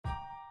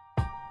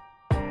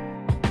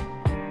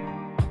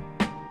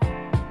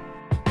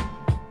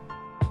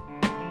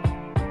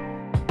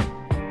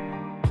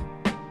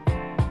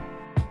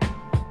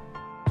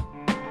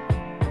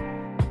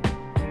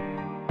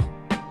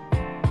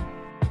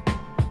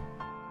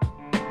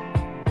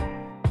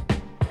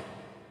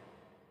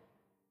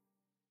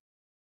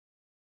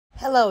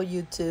Hello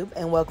YouTube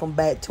and welcome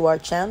back to our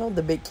channel,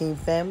 The Big King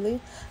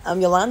Family.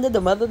 I'm Yolanda, the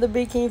mother of the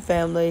Big King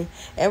Family,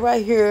 and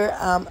right here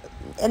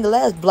in the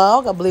last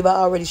vlog, I believe I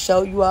already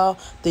showed you all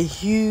the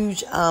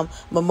huge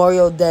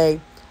Memorial Day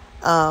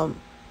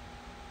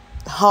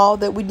haul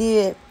that we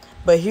did.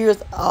 But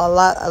here's a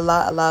lot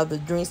of the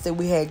drinks that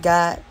we had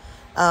got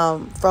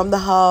from the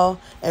haul,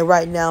 and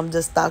right now I'm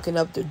just stocking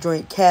up the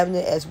drink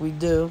cabinet as we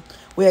do.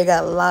 We had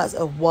got lots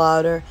of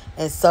water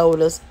and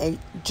sodas and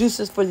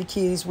juices for the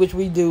kids, which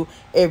we do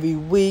every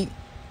week.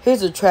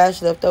 Here's the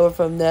trash left over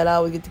from that. I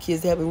always get the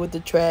kids to help me with the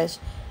trash,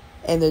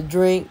 and the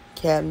drink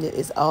cabinet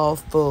is all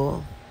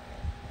full.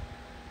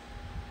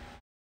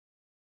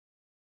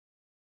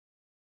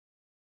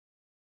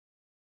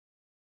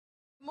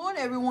 Good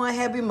morning, everyone.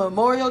 Happy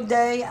Memorial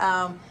Day.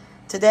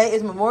 Today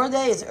is Memorial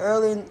Day. It's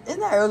early. It's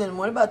not early in the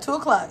morning. About 2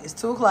 o'clock. It's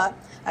 2 o'clock.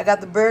 I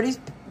got the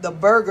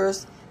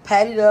burgers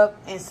patted up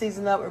and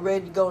seasoned up and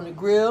ready to go on the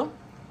grill.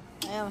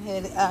 I'm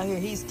headed out here.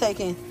 He's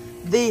taking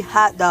the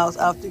hot dogs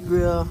off the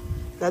grill.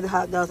 Got the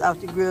hot dogs off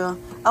the grill.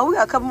 Oh, we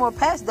got a couple more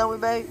packs, don't we,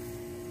 babe?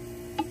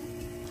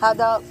 Hot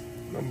dogs?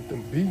 The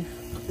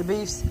beef. The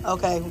beefs.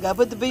 Okay, we got to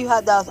put the beef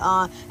hot dogs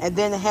on, and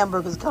then the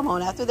hamburgers come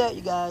on after that,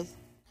 you guys.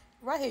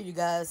 Right here, you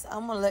guys,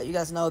 I'm going to let you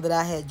guys know that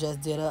I had just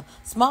did a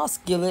small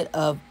skillet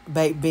of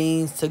baked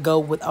beans to go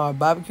with our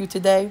barbecue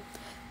today.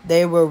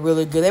 They were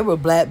really good. They were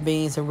black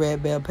beans and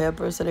red bell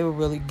peppers, so they were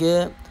really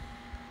good.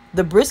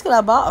 The brisket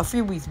I bought a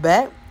few weeks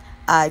back,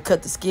 I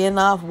cut the skin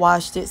off,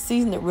 washed it,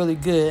 seasoned it really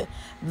good.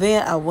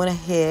 Then I went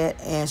ahead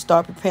and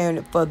started preparing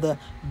it for the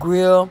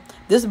grill.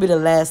 This will be the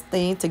last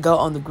thing to go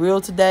on the grill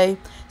today.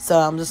 So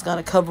I'm just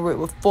going to cover it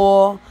with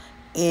foil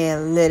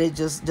and let it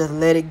just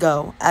let it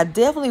go. I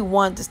definitely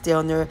want to stay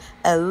on there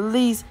at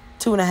least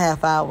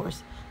 2.5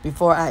 hours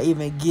before I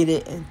even get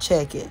it and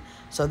check it.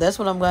 So that's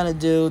what I'm going to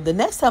do. The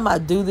next time I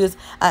do this,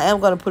 I am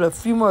going to put a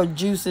few more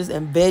juices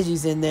and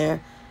veggies in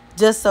there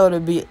just so it'll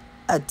be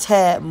a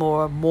tad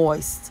more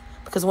moist.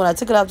 Because when I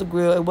took it off the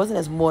grill, it wasn't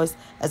as moist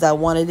as I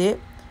wanted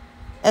it.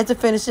 And to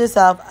finish this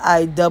off,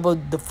 I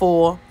doubled the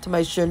foil to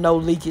make sure no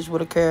leakage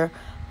would occur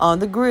on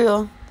the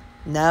grill.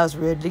 Now it's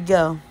ready to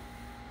go.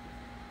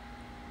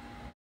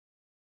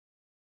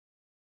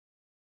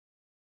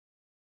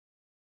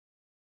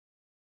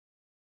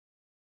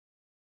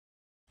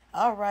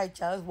 All right,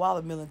 y'all, it's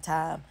watermelon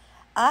time.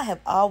 I have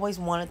always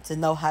wanted to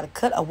know how to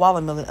cut a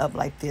watermelon up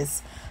like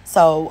this.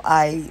 So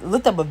I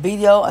looked up a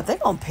video, I think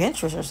on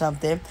Pinterest or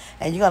something,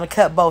 and you're going to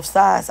cut both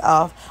sides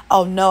off.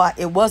 Oh, no,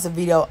 it was a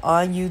video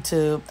on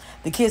YouTube.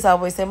 The kids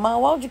always say,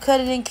 Mom, why don't you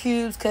cut it in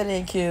cubes, cut it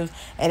in cubes?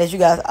 And as you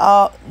guys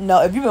all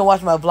know, if you've been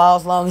watching my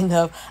vlogs long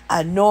enough,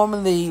 I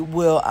normally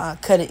will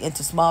cut it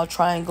into small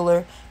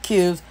triangular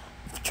cubes.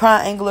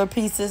 Triangular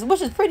pieces,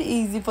 which is pretty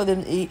easy for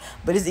them to eat,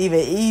 but it's even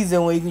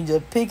easier when you can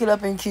just pick it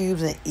up in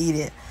cubes and eat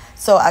it.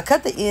 So I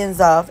cut the ends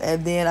off,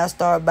 and then I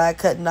start by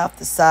cutting off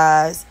the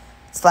sides,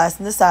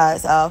 slicing the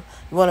sides off.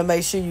 You want to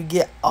make sure you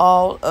get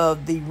all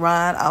of the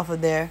rind off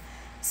of there.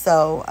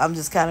 So I'm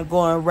just kind of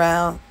going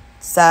around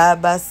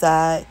side by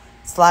side,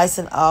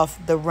 slicing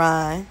off the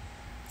rind.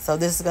 So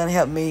this is going to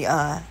help me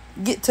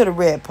get to the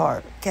red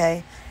part,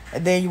 okay?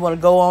 And then you want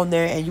to go on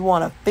there and you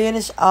want to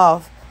finish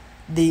off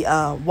the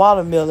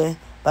watermelon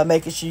by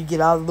making sure you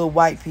get all the little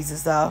white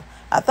pieces off.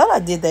 I thought I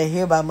did that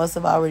here, but I must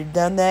have already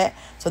done that.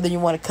 So then you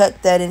want to cut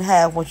that in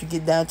half once you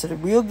get down to the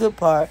real good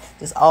part.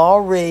 It's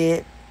all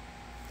red,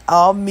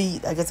 all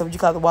meat. I guess that's what you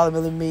call the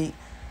watermelon meat.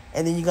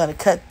 And then you're going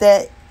to cut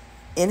that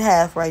in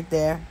half right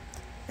there.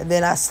 And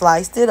then I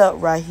sliced it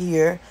up right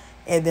here.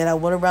 And then I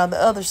went around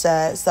the other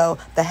side. So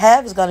the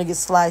half is going to get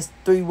sliced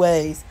 3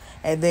 ways.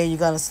 And then you're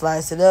going to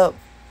slice it up,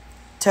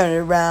 turn it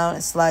around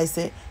and slice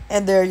it.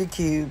 And there are your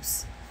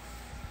cubes.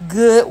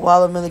 Good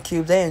watermelon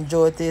cubes. They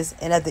enjoyed this.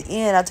 And at the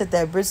end, I took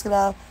that brisket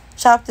off,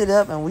 chopped it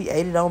up, and we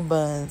ate it on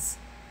buns.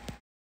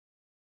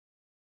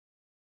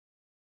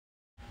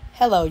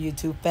 Hello,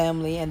 YouTube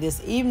family. And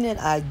this evening,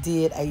 I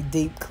did a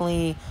deep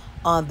clean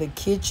on the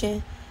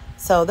kitchen.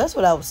 So that's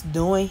what I was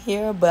doing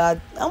here. But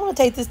I want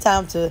to take this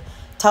time to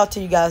talk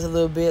to you guys a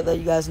little bit, let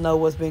you guys know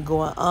what's been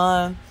going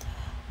on.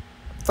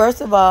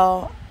 First of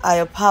all, I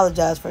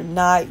apologize for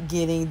not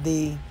getting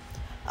the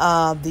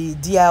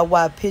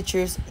DIY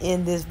pictures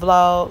in this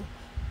vlog.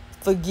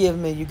 Forgive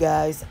me, you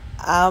guys.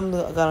 I'm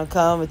gonna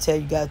come and tell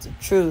you guys the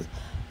truth.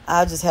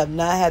 I just have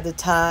not had the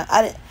time.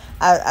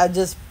 I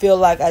just feel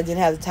like I didn't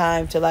have the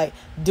time to like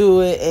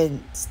do it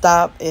and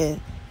stop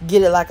and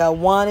get it like I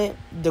wanted,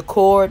 the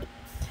cord.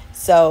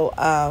 So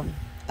I'm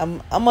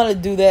gonna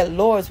do that.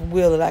 Lord's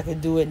will that I can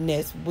do it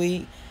next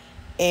week.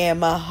 And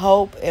my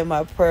hope and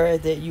my prayer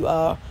is that you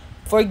all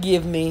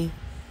forgive me.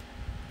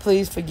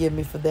 Please forgive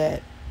me for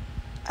that.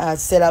 I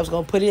said I was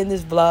going to put it in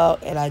this vlog,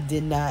 and I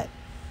did not.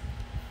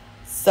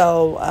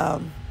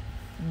 So,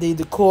 the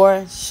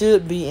decor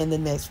should be in the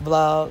next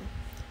vlog.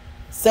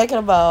 Second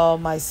of all,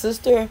 my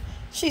sister,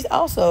 she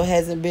also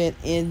hasn't been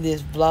in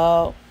this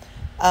vlog.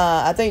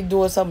 I think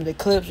doing some of the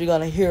clips, you're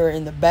going to hear her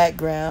in the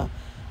background.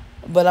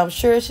 But I'm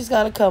sure she's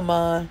going to come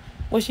on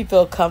when she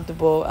feels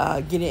comfortable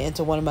getting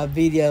into one of my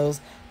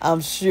videos. I'm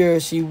sure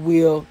she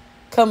will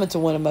coming to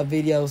one of my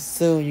videos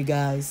soon, you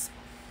guys.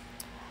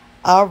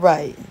 All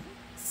right.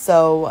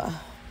 So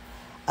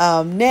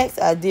next,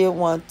 I did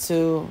want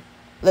to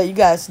let you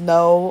guys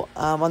know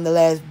on the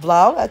last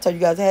vlog, I told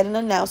you guys I had an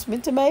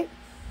announcement to make.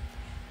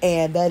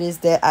 And that is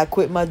that I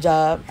quit my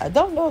job. I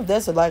don't know if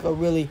that's like a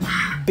really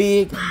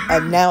big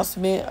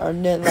announcement or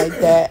nothing like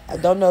that. I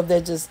don't know if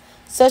that's just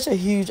such a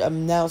huge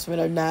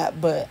announcement or not.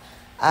 But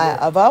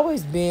I've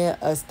always been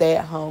a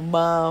stay-at-home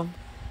mom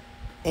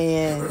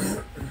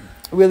and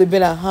really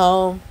been at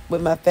home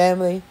with my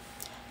family.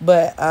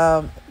 But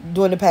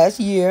during the past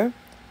year,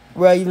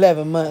 well,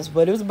 11 months,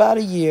 but it was about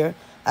a year,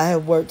 I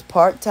have worked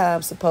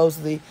part-time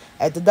supposedly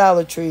at the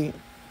Dollar Tree.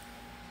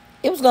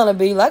 It was going to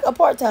be like a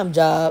part-time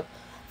job.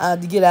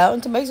 To get out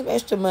and to make some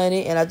extra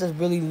money. And I just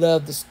really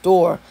love the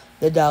store,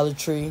 the Dollar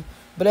Tree.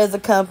 But as a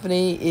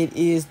company, it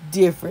is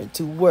different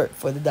to work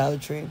for the Dollar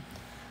Tree.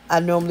 I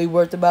normally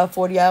worked about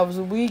 40 hours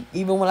a week.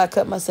 Even when I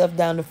cut myself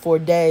down to 4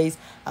 days,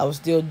 I was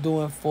still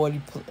doing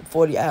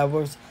 40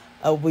 hours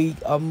a week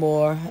or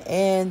more.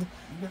 And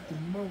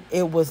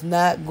it was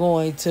not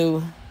going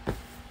to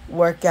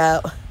work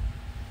out.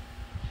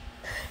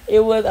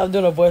 I'm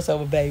doing a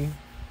voiceover, baby.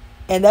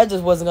 And that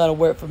just wasn't going to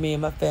work for me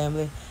and my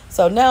family.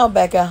 So now I'm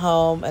back at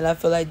home, and I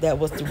feel like that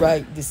was the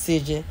right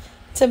decision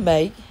to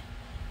make.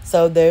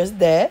 So there's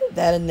that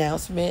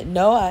announcement.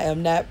 No, I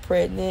am not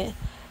pregnant.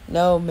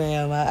 No,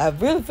 ma'am. I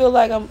really feel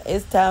like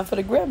it's time for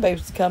the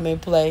grandbabies to come and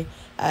play.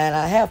 And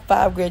I have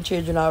 5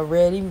 grandchildren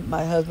already.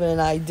 My husband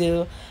and I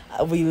do.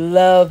 We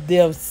love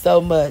them so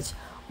much.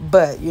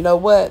 But you know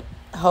what?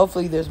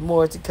 Hopefully there's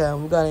more to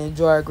come. We're going to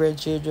enjoy our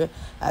grandchildren.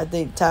 I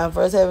think time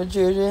for us having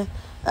children,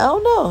 I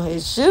don't know.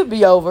 It should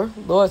be over.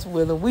 Lord's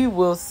willing. We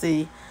will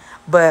see.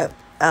 But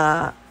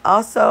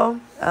also,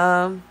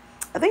 I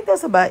think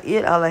that's about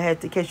it. All I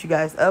had to catch you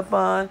guys up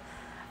on.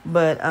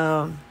 But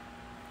I'm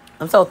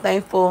so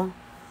thankful.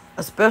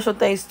 A special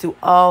thanks to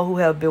all who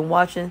have been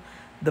watching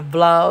the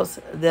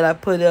vlogs that I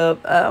put up.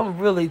 I'm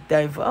really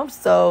thankful. I'm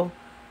so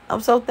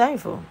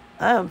thankful.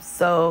 I am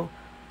so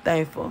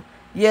thankful.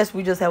 Yes,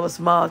 we just have a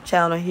small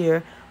channel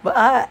here, but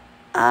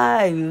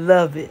I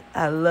love it.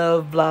 I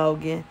love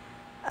vlogging.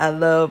 I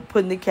love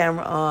putting the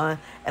camera on,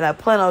 and I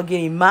plan on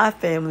getting my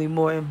family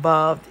more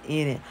involved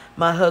in it.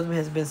 My husband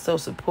has been so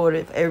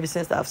supportive ever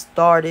since I've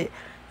started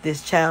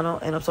this channel,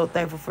 and I'm so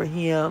thankful for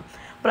him.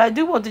 But I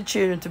do want the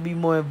children to be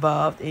more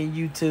involved in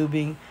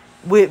YouTubing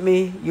with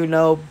me, you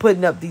know,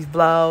 putting up these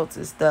vlogs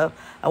and stuff.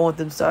 I want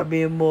them to start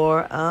being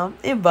more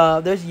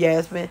involved. There's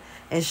Yasmin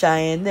and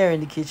Cheyenne. They're in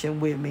the kitchen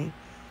with me.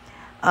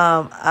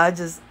 I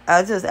just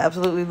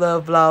absolutely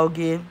love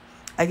vlogging.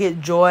 I get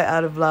joy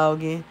out of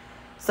vlogging.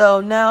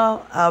 So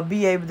now I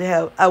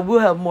will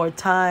have more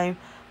time.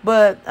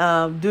 But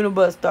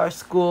Dunabugking starts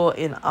school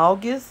in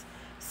August.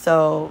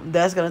 So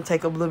that's going to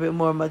take up a little bit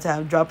more of my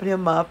time. Dropping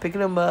him off,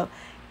 picking him up.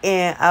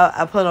 And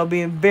I plan on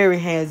being very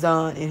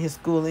hands-on in his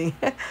schooling.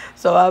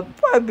 So I'll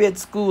probably be at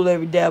school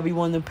every day. I'll be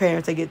one of the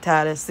parents that get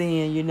tired of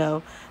seeing, you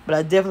know. But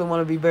I definitely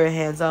want to be very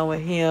hands-on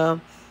with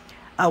him.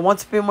 I want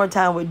to spend more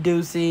time with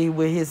Deucey,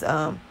 with his,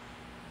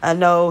 I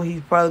know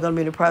he's probably going to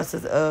be in the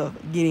process of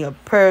getting a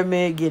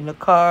permit, getting a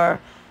car,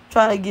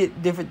 trying to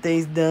get different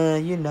things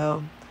done, you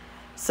know.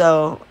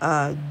 So,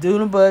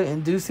 Dunabugking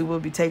and Deucey will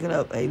be taking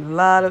up a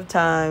lot of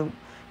time.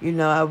 You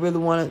know, I really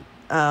want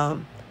to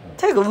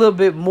take a little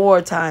bit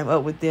more time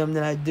up with them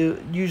than I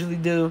usually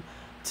do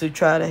to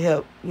try to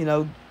help, you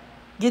know,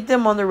 get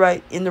them in the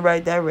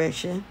right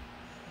direction.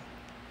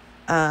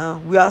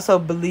 We also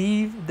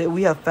believe that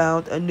we have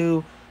found a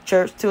new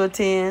church to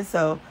attend.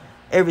 So,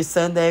 every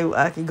Sunday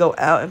I can go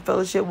out and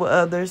fellowship with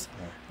others.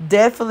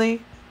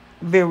 Definitely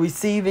been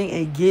receiving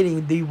and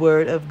getting the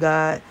Word of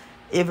God.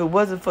 If it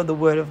wasn't for the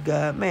Word of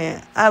God,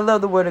 man, I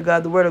love the Word of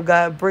God. The Word of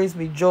God brings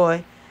me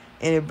joy,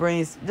 and it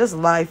brings just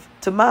life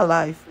to my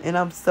life. And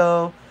I'm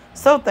so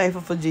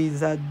thankful for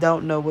Jesus. I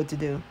don't know what to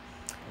do.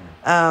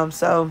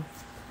 So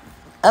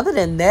other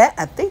than that,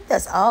 I think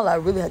that's all I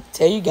really have to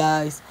tell you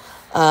guys.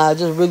 I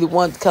just really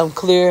want to come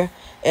clear.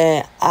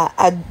 And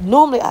I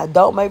normally I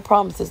don't make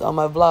promises on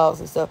my vlogs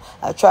and stuff.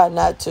 I try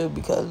not to,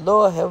 because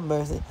Lord have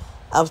mercy,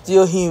 I'm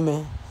still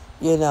human,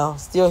 you know,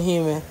 still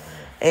human.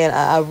 And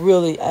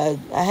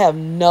I have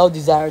no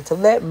desire to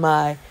let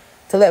my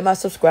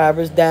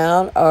subscribers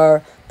down,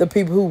 or the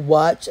people who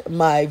watch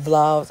my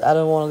vlogs. I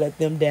don't want to let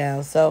them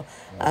down. So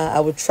I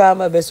would try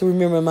my best to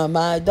remember in my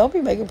mind, don't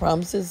be making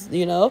promises,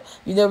 you know.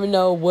 You never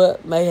know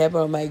what may happen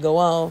or may go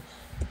on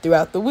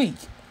throughout the week.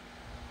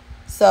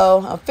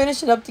 So I'm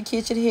finishing up the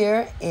kitchen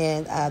here,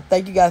 and I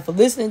thank you guys for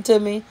listening to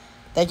me.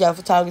 Thank y'all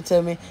for talking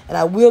to me. And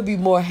I will be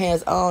more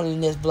hands-on in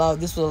this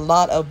vlog. This was a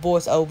lot of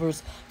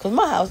voiceovers because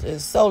my house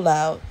is so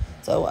loud.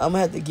 So I'm going to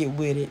have to get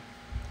with it.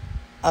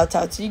 I'll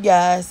talk to you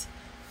guys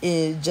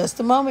in just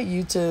a moment,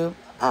 YouTube.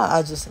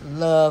 I just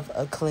love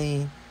a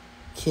clean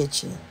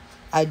kitchen.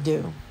 I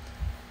do.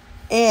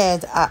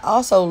 And I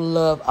also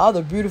love all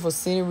the beautiful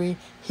scenery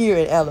here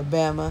in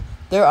Alabama.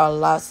 There are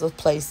lots of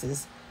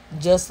places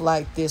just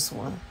like this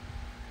one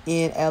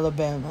in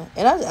Alabama.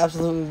 And I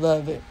absolutely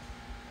love it.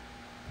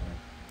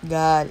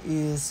 God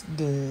is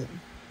good.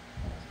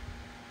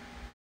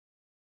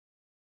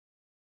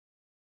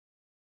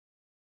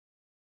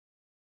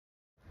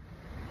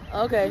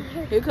 Okay,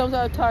 here comes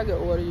our Target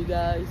order, you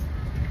guys.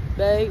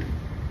 Babe,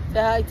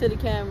 say hi to the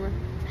camera.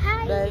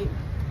 Hi. Babe.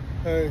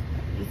 Hey.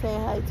 You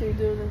saying hi to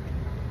Dooley?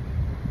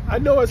 I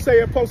know it's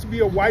saying it's supposed to be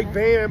a white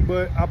van,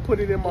 but I put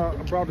it in I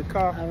brought the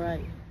car. All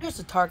right. Here's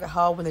the Target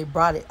haul when they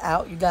brought it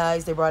out, you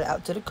guys. They brought it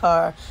out to the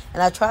car.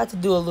 And I tried to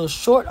do a little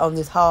short on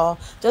this haul.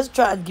 Just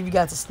trying to give you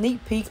guys a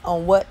sneak peek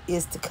on what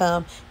is to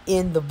come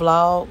in the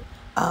vlog.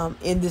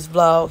 In this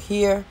vlog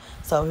here.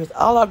 So here's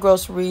all our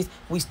groceries.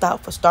 We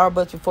stopped for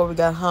Starbucks before we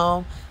got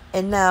home.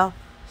 And now,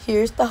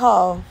 here's the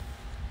haul.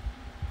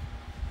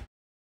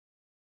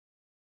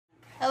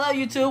 Hello,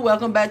 YouTube.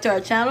 Welcome back to our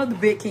channel, The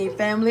Big King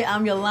Family.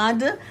 I'm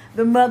Yolanda,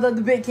 the mother of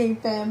the Big King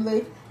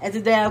Family. And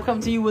today I'm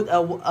coming to you with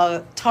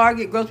a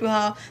Target grocery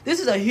haul. This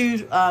is a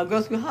huge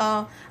grocery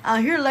haul.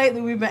 Here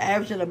lately, we've been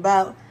averaging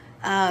about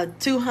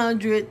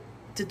 200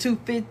 to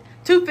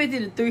 250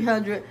 to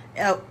 300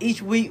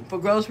 each week for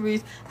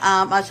groceries.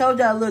 I showed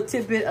y'all a little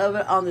tidbit of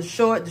it on the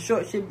short. The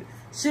short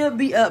should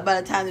be up by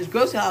the time this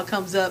grocery haul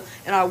comes up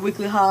in our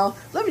weekly haul.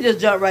 Let me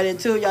just jump right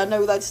into it. Y'all know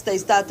we like to stay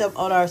stocked up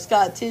on our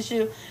Scott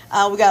tissue.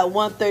 We got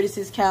one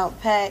 36-count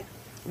pack.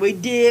 We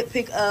did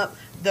pick up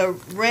the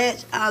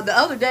ranch. The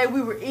other day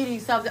we were eating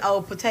something,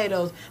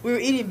 potatoes. We were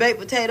eating baked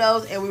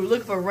potatoes and we were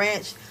looking for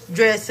ranch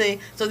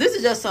dressing. So this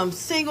is just some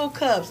single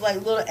cups,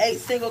 like little 8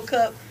 single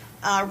cup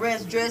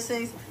ranch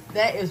dressings.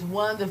 That is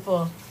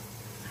wonderful.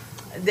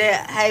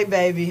 Hey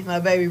baby, my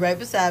baby right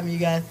beside me, you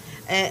guys.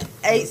 And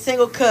 8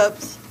 single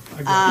cups.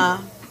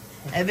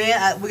 And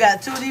then we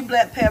got 2 of these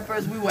black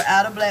peppers. We were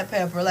out of black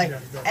pepper, like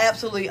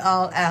absolutely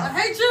all out.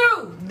 I hate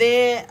you.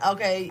 Then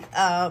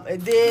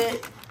and then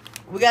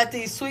we got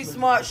these Sweet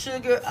Smart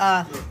sugar,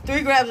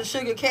 3 grams of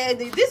sugar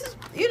candy. This is,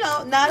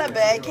 not a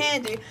bad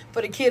candy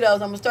for the kiddos. I'm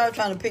gonna start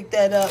trying to pick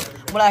that up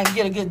when I can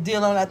get a good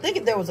deal on it. I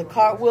think there was a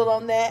cartwheel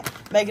on that,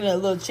 making it a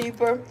little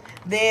cheaper.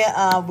 Then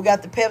we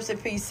got the Pepsi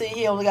PC.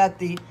 He only got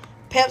the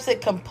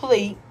Pepsi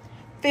Complete,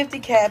 50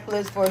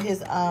 caplets for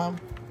his acid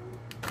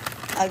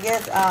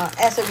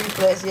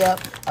reflux.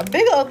 Yep, a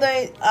big old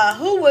thing.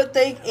 Who would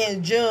think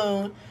in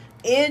June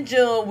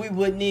we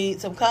would need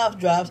some cough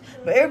drops,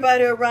 but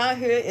everybody around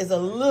here is a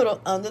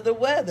little under the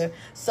weather.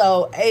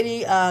 So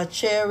 80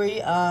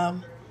 cherry.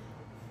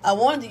 I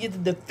wanted to get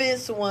the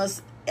defense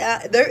ones.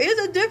 There is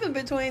a difference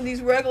between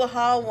these regular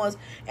Hall ones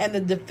and the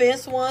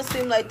defense ones.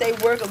 Seem like they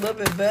work a little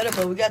bit better,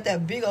 but we got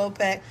that big old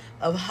pack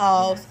of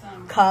Hall's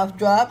cough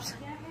drops.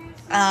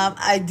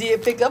 I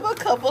did pick up a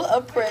couple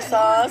of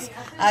press-ons.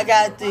 I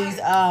got these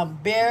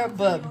Bare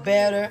But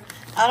Better.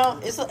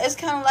 It's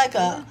kind of like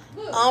a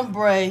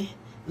ombre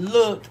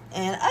look,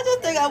 and I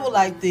just think I would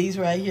like these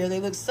right here. They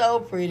look so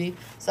pretty,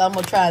 so I'm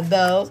gonna try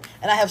those.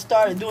 And I have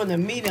started doing the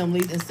medium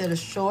length instead of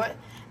short.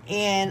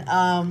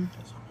 And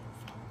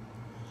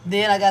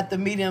then I got the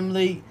medium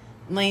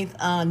length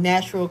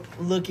natural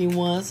looking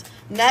ones.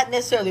 Not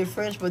necessarily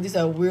French, but these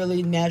are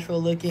really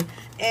natural looking.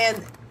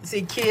 And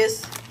see,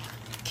 Kiss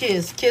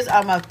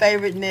are my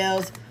favorite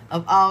nails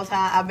of all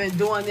time. I've been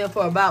doing them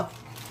for about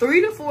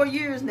 3 to 4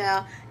 years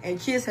now, and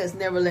Kiss has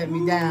never let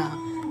me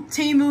down.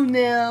 Temu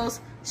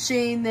nails,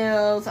 Sheen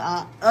nails,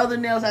 other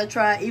nails I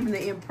tried, even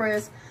the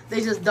Impress,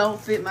 they just don't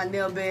fit my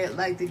nail bed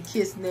like the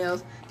Kiss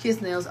nails. Kiss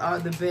nails are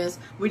the best.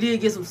 We did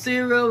get some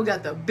cereal. We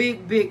got the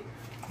big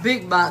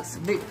box,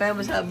 big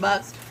family size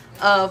box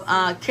of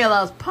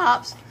Kellogg's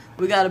Pops.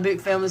 We got a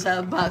big family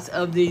size box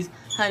of these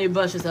Honey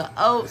Bunches of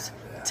Oats.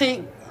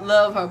 Tink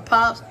love her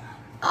Pops.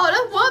 Oh,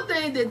 that's one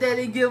thing that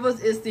Daddy give us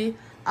is the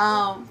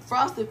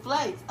Frosted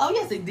Flakes. Oh,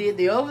 yes, they did.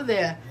 They're over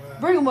there.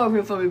 Bring them over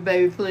here for me,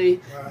 baby, please.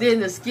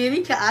 Then the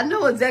Skinny Cat. I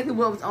know exactly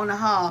what was on the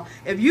haul.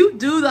 If you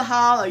do the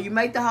haul or you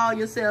make the haul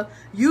yourself,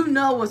 you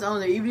know what's on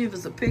there. Even if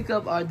it's a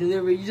pickup or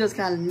delivery, you just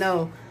kind of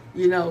know,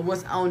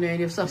 what's on there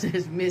and if something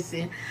is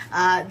missing.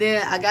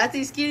 Then I got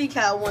these Skinny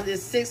Cow ones.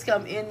 There's 6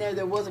 come in there.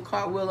 There was a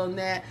cartwheel on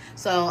that,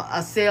 so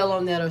a sale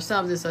on that or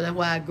something. So that's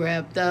why I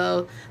grabbed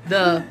those.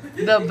 The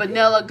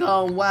Vanilla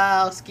Gone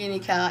Wild Skinny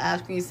Cow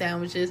ice cream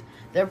sandwiches.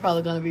 They're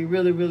probably going to be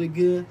really, really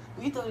good.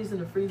 Will you throw these in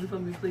the freezer for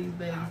me, please,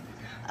 baby?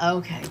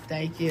 Okay,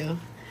 thank you.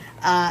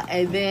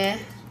 And then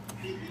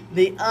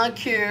the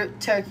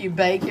uncured turkey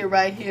bacon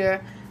right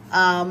here.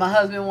 My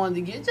husband wanted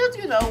to get just,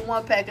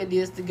 1 pack of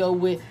this to go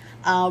with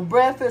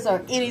breakfast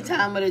or any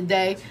time of the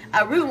day.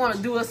 I really want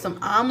to do us some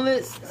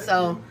omelets.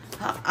 So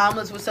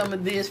omelets with some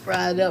of this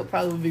fried up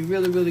probably would be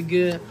really, really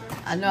good.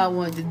 I know I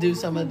wanted to do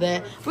some of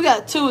that. We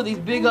got 2 of these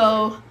big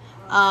old,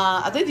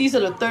 I think these are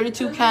the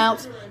 32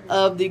 counts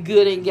of the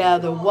Good and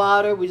Gather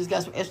water. We just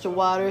got some extra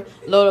water,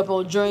 load up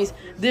on drinks.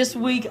 This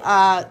week,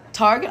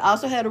 Target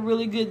also had a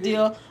really good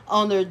deal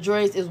on their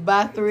drinks. It's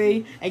buy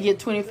 3 and get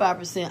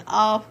 25%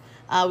 off.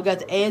 We got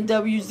the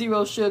A&W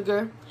Zero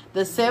Sugar,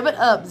 the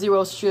 7-Up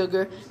Zero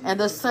Sugar, and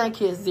the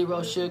Sunkist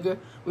Zero Sugar.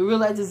 We really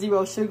like the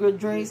Zero Sugar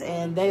drinks,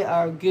 and they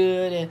are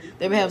good, and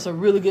they've been having some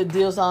really good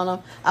deals on them.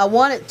 I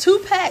wanted 2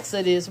 packs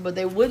of this, but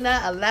they would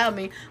not allow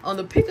me on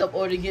the pickup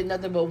order to get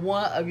nothing but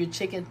 1 of your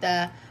chicken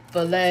thigh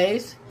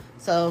fillets.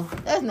 So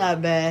that's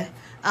not bad.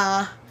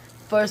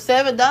 For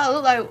 $7,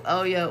 look like,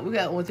 oh yeah, we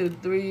got 1, 2,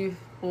 3,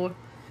 4.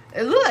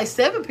 It looked like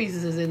 7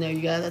 pieces is in there,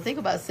 you guys. I think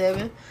about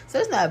 7. So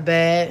it's not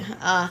bad.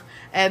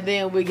 And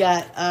then we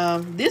got,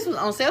 this was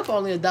on sale for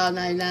only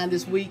 $1.99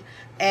 this week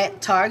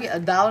at Target.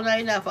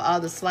 $1.99 for all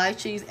the sliced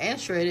cheese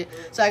and shredded.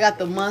 So I got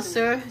the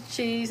Munster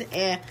cheese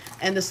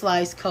and the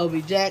sliced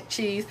Kobe Jack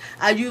cheese.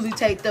 I usually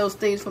take those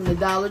things from the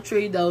Dollar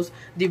Tree, those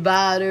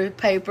divider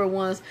paper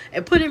ones,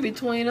 and put in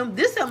between them.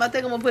 This time I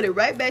think I'm going to put it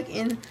right back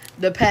in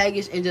the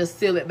package and just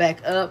seal it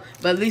back up.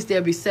 But at least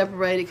they'll be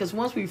separated, because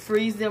once we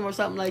freeze them or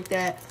something like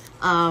that,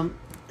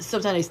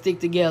 sometimes they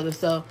stick together.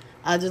 So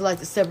I just like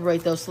to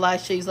separate those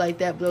sliced cheese like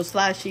that. But those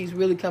sliced cheese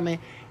really come in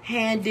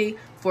handy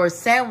for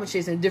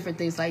sandwiches and different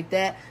things like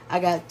that.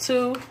 I got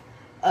 2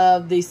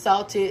 of the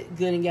salted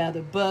Good and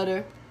Gather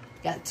butter.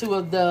 Got 2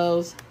 of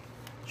those.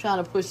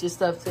 Trying to push this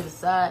stuff to the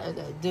side as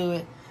I do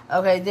it.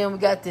 Okay, then we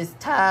got this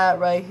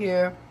Tide right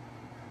here.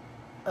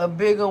 A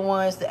bigger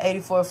one. It's the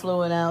 84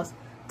 fluid ounce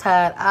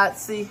Tide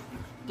Oxy.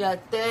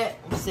 Got that.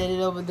 We set it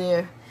over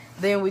there.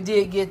 Then we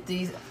did get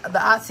the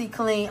Oxy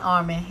Clean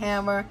Arm &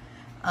 Hammer.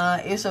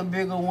 It's a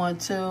bigger one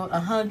too.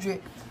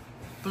 100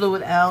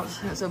 fluid ounce.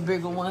 It's a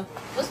bigger one.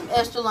 There's some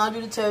extra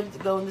laundry detergent to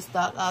go in the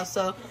stock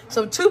also.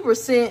 So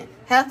 2%,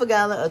 half a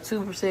gallon of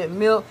 2%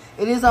 milk.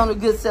 It is on a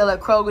good sale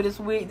at Kroger this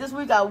week. This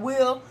week I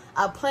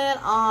plan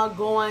on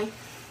going,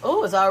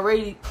 oh, it's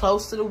already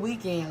close to the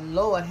weekend.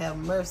 Lord have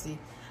mercy.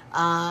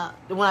 When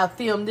I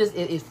film this,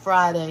 it is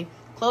Friday.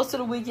 Close to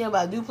the weekend, but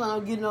I do plan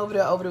on getting over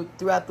there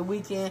throughout the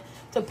weekend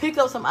to pick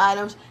up some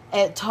items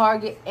at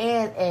Target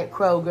and at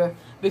Kroger,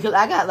 because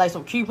I got like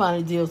some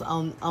coupon deals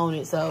on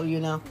it, so you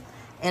know.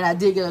 And I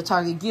did get a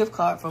Target gift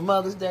card for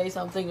Mother's Day,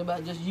 so I'm thinking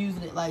about just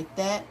using it like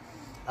that.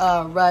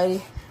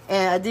 Righty.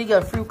 And I did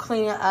get a fruit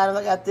cleaning item.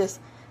 I got this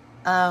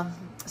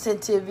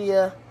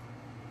Centivia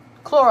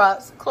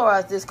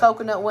Clorox, this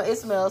coconut one. It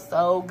smells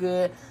so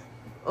good.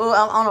 Oh,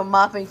 I'm on a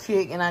mopping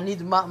kick, and I need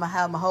to mop my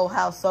whole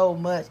house so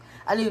much.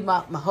 I need to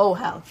mop my whole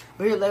house.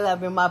 But here lately,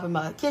 I've been mopping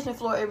my kitchen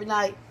floor every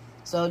night,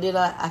 so then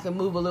I can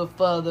move a little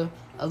further,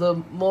 a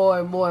little more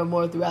and more and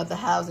more throughout the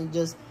house, and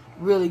just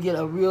really get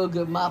a real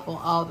good mop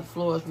on all the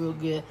floors real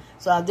good.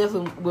 So I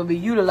definitely will be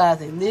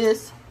utilizing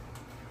this.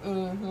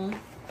 Tink,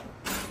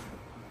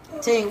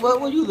 what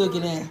were you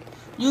looking at?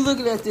 You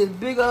looking at this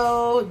big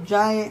old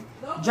giant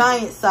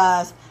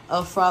size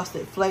of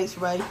Frosted Flakes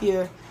right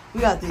here. We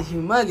got this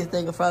humongous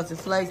thing of Frosted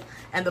Flakes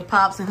and the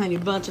Pops and Honey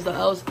Bunches of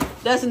oats.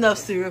 That's enough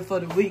cereal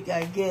for the week,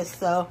 I guess.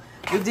 So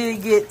we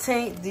did get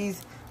Tink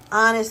these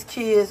Honest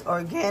Kids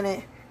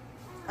organic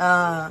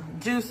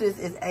juices.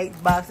 It's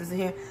 8 boxes in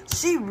here.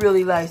 She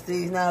really likes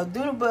these. Now,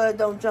 Dunabugking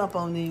don't jump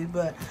on these,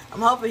 but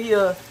I'm hoping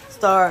he'll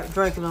start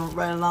drinking them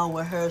right along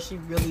with her. She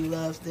really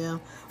loves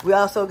them. We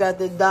also got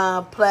the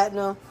Dawn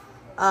Platinum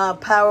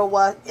Power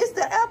Wash. It's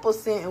the apple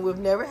scent, and we've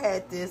never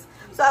had this.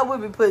 So I will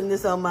be putting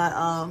this on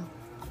my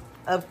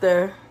up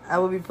there. I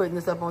will be putting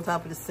this up on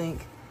top of the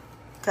sink.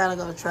 Kind of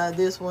gonna try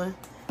this one.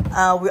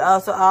 We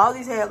also, all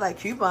these had like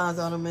coupons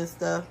on them and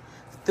stuff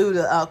through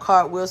the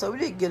cartwheel, so we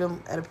did get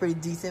them at a pretty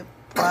decent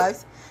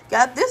price.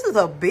 This is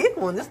a big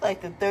one. This is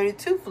like the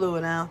 32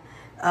 fluid ounce.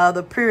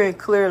 The Pure and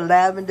Clear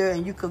Lavender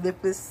and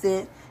Eucalyptus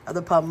scent of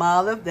the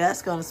Palmolive.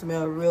 That's gonna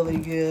smell really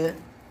good.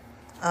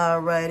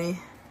 Alrighty.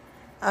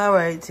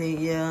 Alright, T,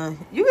 yeah.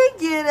 You can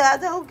get it, I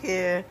don't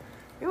care.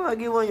 You want to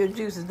get one of your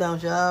juices,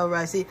 don't you?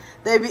 Alright, see,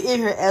 they be in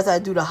here as I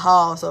do the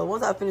haul. So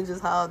once I finish this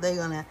haul, they're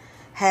going to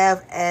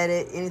have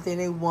added anything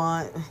they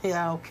want.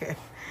 Yeah, I don't care.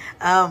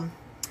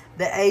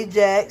 The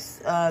Ajax,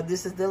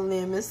 this is the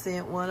lemon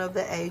scent one of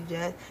the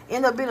Ajax.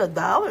 Ended up being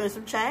 $1 and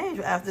some change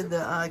after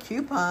the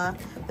coupon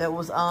that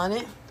was on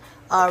it.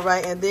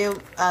 Alright, and then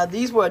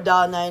these were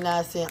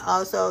 $1.99.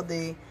 Also,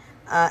 the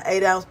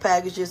 8-ounce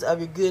packages of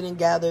your Good and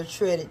Gather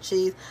shredded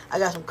cheese. I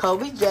got some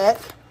Kobe Jack.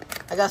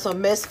 I got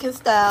some Mexican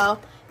style.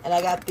 And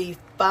I got the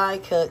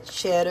fine cut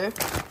cheddar.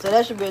 So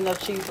that should be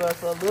enough cheese for us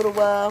for a little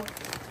while.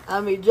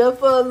 I mean, just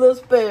for a little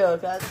spell,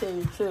 I tell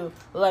you the truth.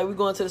 Like, we're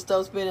going to the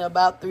store spending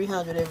about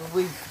 $300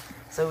 every week.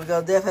 So we're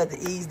going to definitely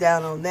have to ease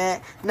down on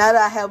that. Now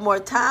that I have more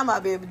time, I'll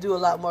be able to do a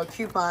lot more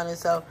couponing.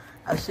 So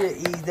I should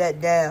ease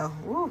that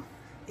down. Woo,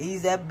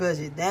 ease that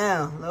budget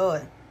down,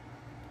 Lord.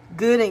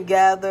 Good and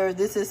Gather.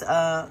 This is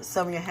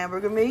some of your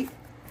hamburger meat.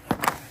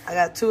 I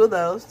got 2 of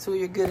those. 2 of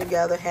your Good and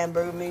Gather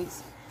hamburger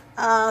meats.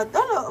 Don't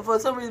know, for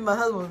some reason my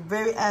husband was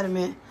very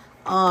adamant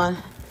on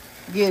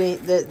getting,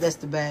 that's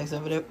the bags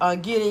over there,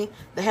 on getting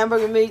the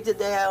hamburger meat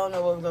today. I don't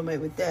know what we're going to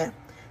make with that.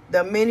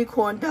 The mini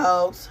corn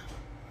dogs.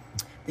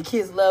 The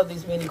kids love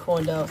these mini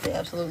corn dogs. They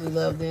absolutely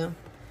love them.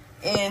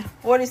 And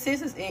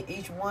 46 is in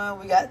each one.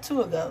 We got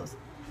 2 of those.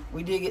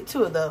 We did get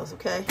 2 of those,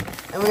 okay?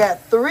 And we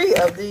got 3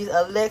 of these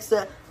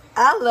Alexa.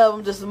 I love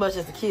them just as much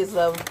as the kids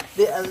love them.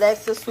 The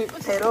Alexa sweet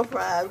potato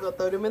fries. We're going to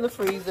throw them in the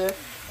freezer.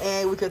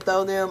 And we could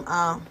throw them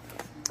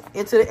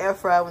into the air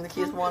fryer when the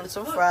kids wanted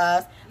some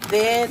fries.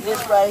 Then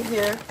this right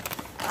here,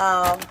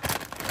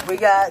 we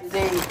got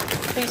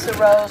the pizza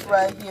rolls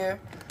right here,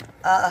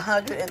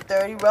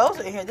 130 rolls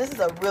in here. This is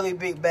a really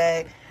big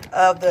bag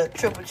of the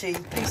triple cheese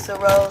pizza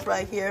rolls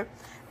right here.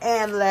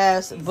 And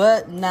last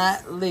but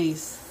not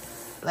least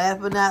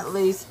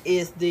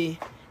is the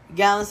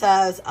gallon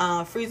size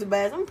freezer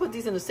bags. I'm gonna put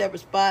these in a separate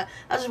spot.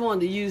 I just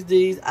wanted to use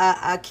these.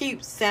 I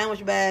keep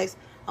sandwich bags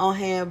on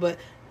hand, but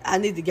I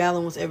need the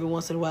gallon ones every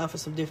once in a while for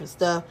some different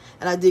stuff.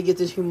 And I did get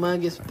this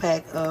humongous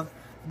pack of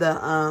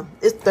the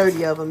it's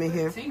 30 of them in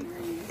here.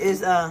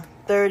 It's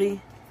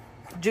 30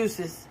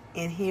 juices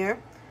in here.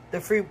 The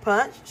fruit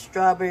punch,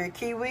 strawberry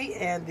kiwi,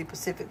 and the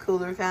Pacific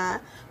cooler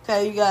kind.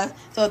 Okay, you guys.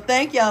 So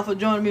thank y'all for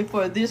joining me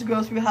for this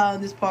grocery haul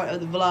in this part of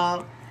the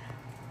vlog.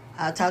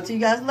 I'll talk to you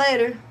guys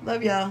later.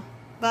 Love y'all.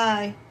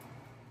 Bye.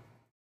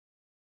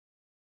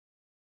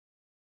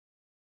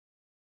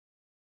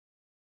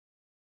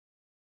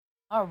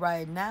 All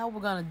right, now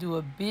we're going to do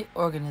a bit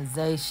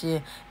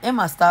organization. In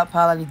my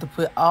stockpile, I need to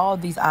put all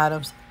these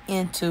items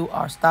into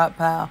our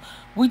stockpile.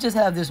 We just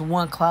have this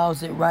one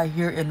closet right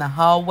here in the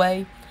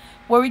hallway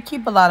where we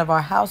keep a lot of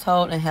our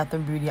household and health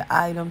and beauty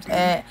items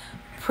at.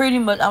 Pretty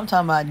much, I'm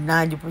talking about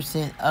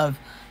 90% of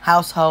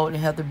household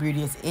and health and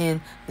beauty is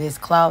in this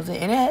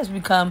closet, and it has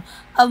become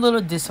a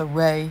little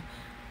disarray.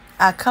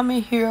 I come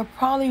in here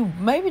probably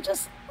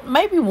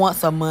maybe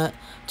once a month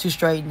to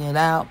straighten it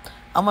out.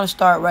 I'm going to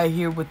start right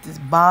here with this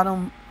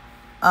bottom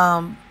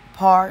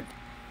part.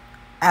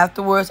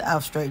 Afterwards,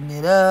 I'll straighten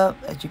it up.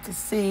 As you can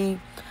see,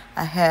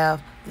 I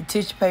have the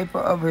tissue paper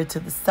over here to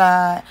the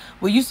side.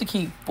 We used to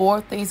keep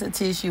 4 things of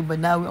tissue, but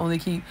now we only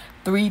keep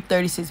 3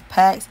 36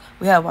 packs.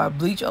 We have our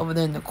bleach over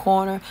there in the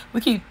corner.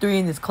 We keep 3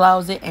 in this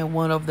closet and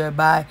 1 over there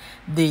by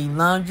the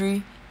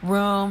laundry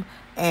room.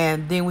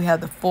 And then we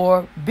have the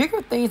 4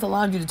 bigger things of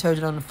laundry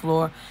detergent on the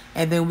floor.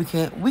 And then we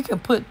can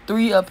put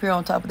 3 up here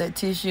on top of that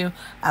tissue.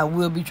 I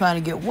will be trying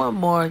to get 1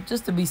 more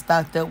just to be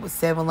stocked up with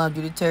 7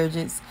 laundry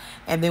detergents.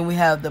 And then we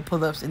have the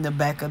pull-ups in the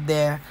back of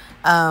there.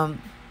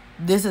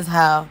 This is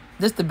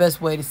the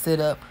best way to set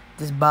up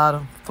this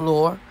bottom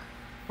floor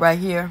right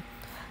here.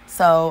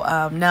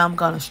 So now I'm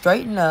going to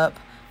straighten up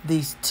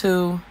these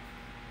 2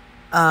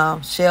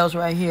 shelves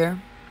right here.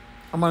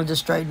 I'm going to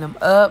just straighten them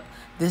up.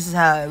 This is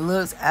how it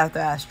looks after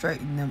I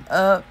straighten them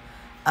up.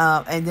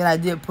 And then I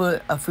did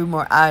put a few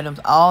more items,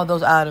 all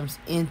those items,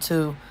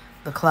 into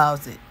the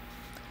closet.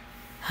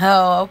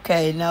 Oh,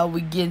 okay, now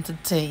we get into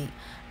Tink.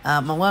 I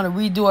want to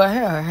redo her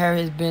hair. Her hair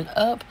has been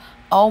up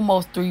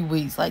almost 3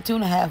 weeks, like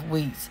 2.5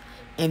 weeks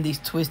in these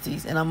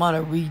twisties. And I'm going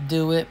to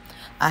redo it.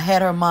 I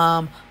had her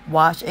mom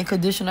wash and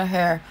condition her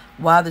hair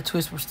while the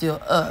twists were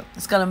still up.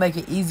 It's going to make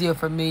it easier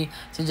for me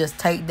to just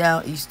take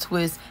down each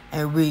twist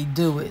and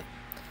redo it.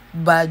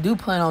 But I do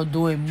plan on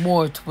doing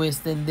more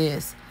twists than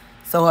this,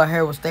 so her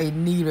hair will stay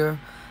neater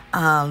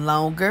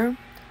longer.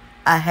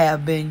 I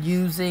have been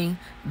using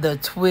the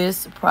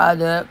Twist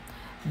product,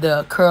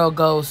 the Curl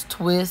Goes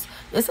Twist.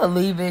 It's a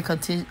leave-in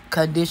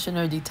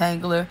conditioner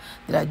detangler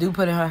that I do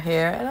put in her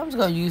hair, and I'm just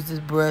going to use this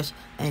brush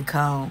and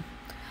comb.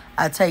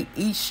 I take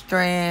each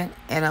strand,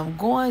 and I'm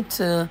going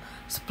to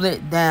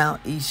split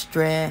down each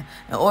strand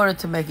in order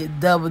to make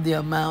it double the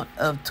amount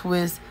of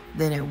twist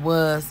than it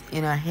was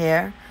in her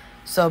hair.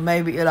 So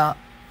maybe it'll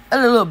a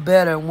little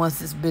better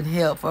once it's been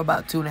held for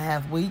about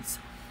 2.5 weeks.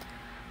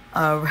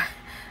 I'm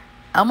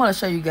going to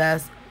show you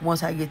guys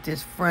once I get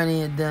this front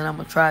end done. I'm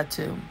going to try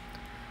to.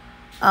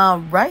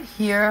 Right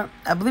here,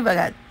 I believe I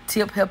got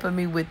Tip helping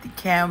me with the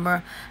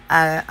camera.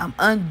 I'm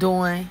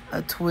undoing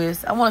a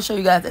twist. I want to show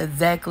you guys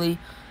exactly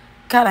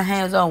kind of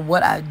hands-on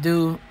what I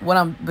do, what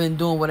I've been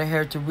doing with her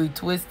hair to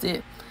retwist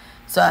it.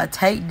 So I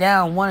take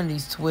down one of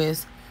these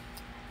twists,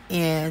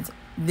 and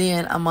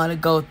then I'm going to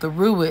go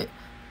through it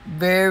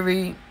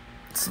very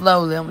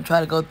slowly. I'm going to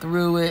try to go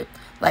through it,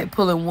 like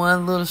pulling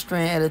one little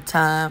strand at a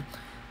time,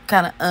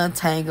 kind of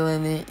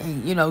untangling it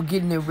and, you know,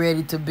 getting it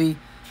ready to be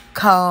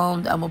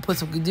combed. I'm going to put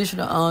some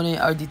conditioner on it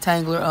or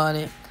detangler on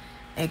it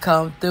and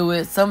comb through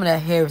it. Some of that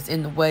hair is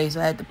in the way, so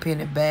I had to pin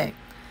it back.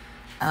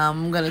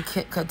 I'm going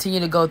to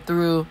continue to go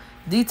through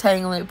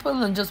detangling it,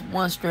 pulling just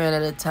one strand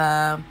at a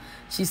time.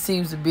 She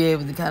seems to be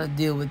able to kind of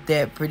deal with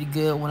that pretty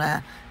good when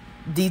I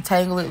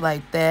detangle it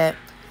like that.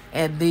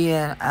 And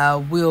then I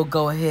will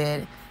go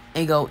ahead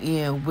and go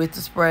in with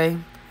the spray.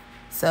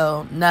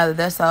 So now that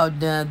that's all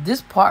done,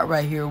 this part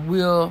right here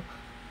will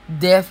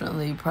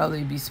definitely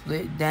probably be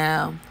split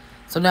down.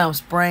 So now I'm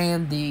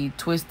spraying the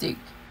twisted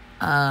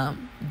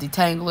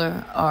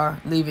detangler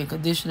or leave-in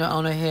conditioner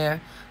on her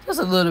hair. Just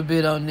a little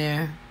bit on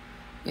there.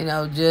 You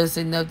know, just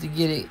enough to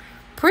get it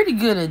pretty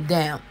good and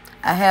damp.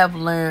 I have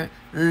learned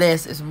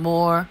less is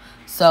more.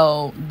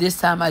 So this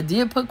time I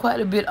did put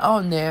quite a bit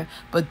on there.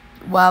 But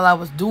while I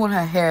was doing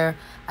her hair,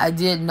 I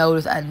did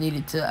notice I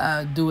needed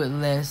to do it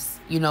less.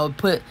 You know,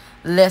 put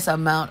less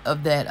amount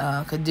of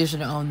that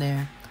conditioner on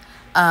there.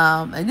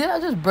 And then I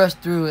just brush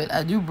through it.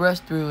 I do brush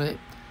through it.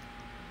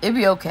 It'd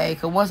be okay.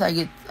 Because once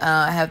I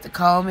have to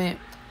comb it,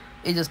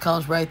 it just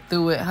comes right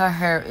through it. Her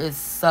hair is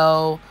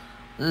so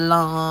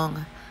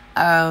long.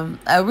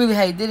 I really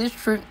hate that it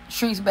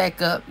shrinks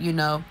back up, you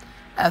know,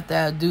 after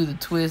I do the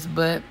twist.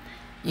 But,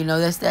 you know,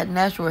 that's that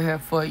natural hair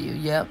for you.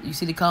 Yep, you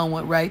see the comb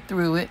went right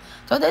through it.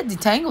 So that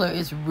detangler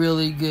is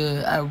really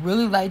good. I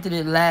really liked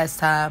it last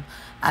time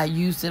I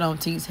used it on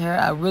Tink's hair.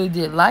 I really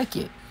did like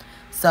it.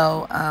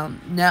 So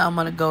now I'm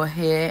going to go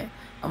ahead.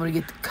 I'm going to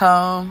get the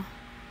comb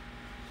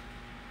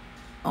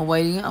I'm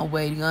waiting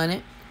on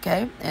it.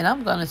 Okay, and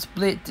I'm gonna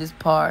split this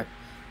part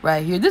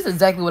right here. This is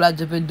exactly what I've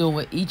just been doing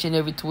with each and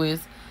every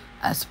twist.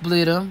 I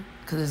split them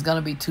because it's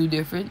gonna be two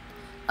different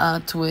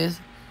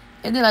twists,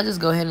 and then I just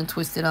go ahead and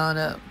twist it on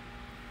up.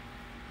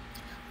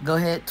 Go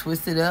ahead,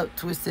 twist it up,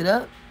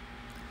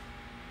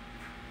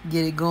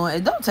 get it going.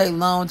 It don't take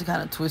long to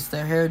kind of twist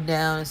her hair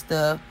down and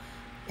stuff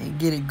and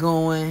get it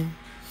going.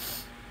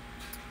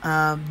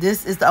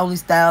 This is the only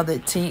style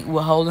that Tink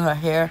will hold in her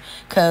hair,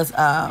 because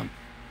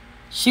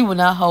she will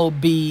not hold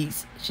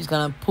beads. She's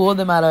going to pull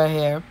them out of her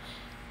hair.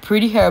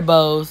 Pretty hair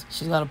bows,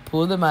 she's going to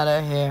pull them out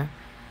of her hair.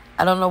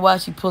 I don't know why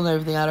she's pulling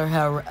everything out of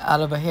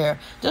her hair.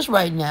 Just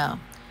right now.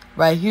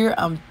 Right here,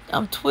 I'm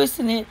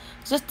twisting it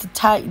just to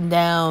tighten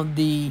down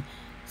the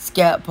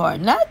scalp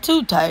part. Not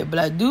too tight, but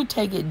I do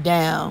take it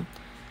down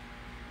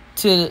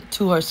to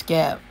her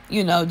scalp.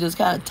 You know, just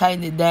kind of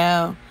tighten it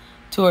down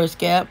to her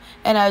scalp.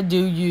 And I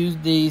do use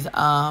these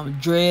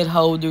dread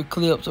holder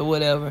clips or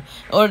whatever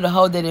in order to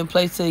hold that in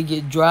place till it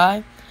get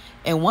dry.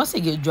 And once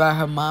it get dry,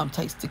 her mom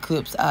takes the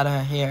clips out of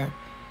her hair.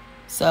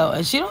 So,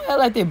 and she don't act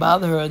like they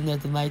bother her or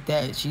nothing like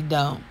that. She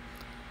don't.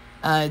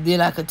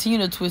 Then I continue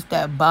to twist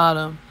that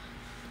bottom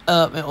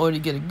up in order to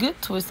get a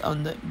good twist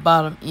on the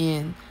bottom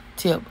end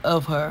tip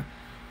of her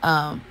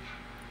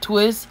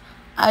twist.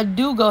 I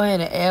do go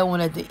ahead and add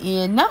one at the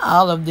end. Not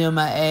all of them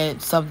I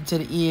add something to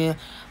the end,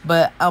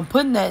 but I'm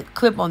putting that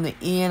clip on the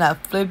end. I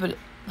flip it,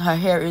 her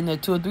hair in there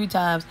 2 or 3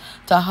 times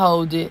to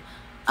hold it.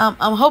 I'm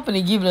hoping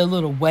to give it a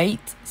little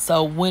weight,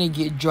 so when it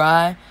get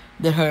dry,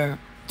 that her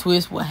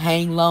twist will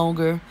hang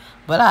longer,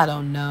 but I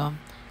don't know.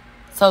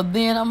 So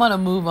then I'm gonna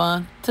move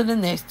on to the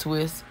next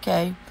twist.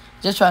 Okay,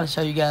 just trying to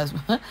show you guys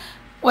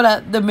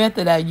the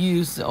method I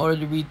used in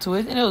order to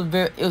retwist, and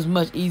it was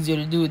much easier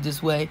to do it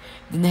this way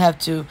than to have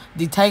to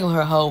detangle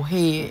her whole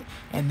head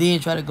and then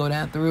try to go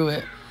down through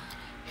it.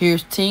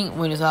 Here's Tink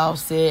when it's all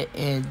set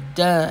and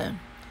done.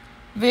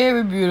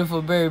 Very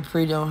beautiful, very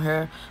pretty on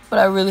her. But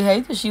I really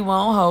hate that she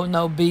won't hold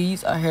no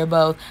beads or hair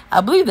bows.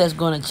 I believe that's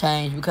going to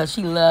change because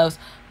she loves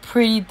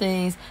pretty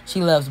things. She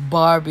loves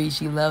Barbie.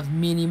 She loves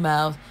Minnie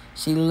Mouse.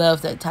 She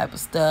loves that type of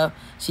stuff.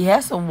 She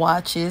has some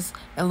watches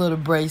and little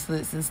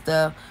bracelets and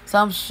stuff. So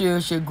I'm sure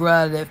she'll grow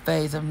out of that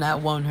phase of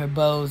not wanting her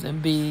bows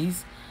and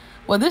beads.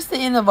 Well, this is the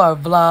end of our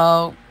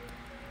vlog.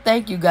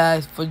 Thank you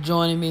guys for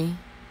joining me.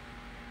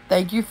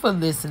 Thank you for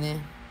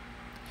listening.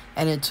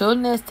 And until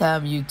next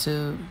time,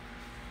 YouTube,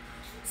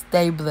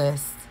 stay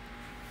blessed.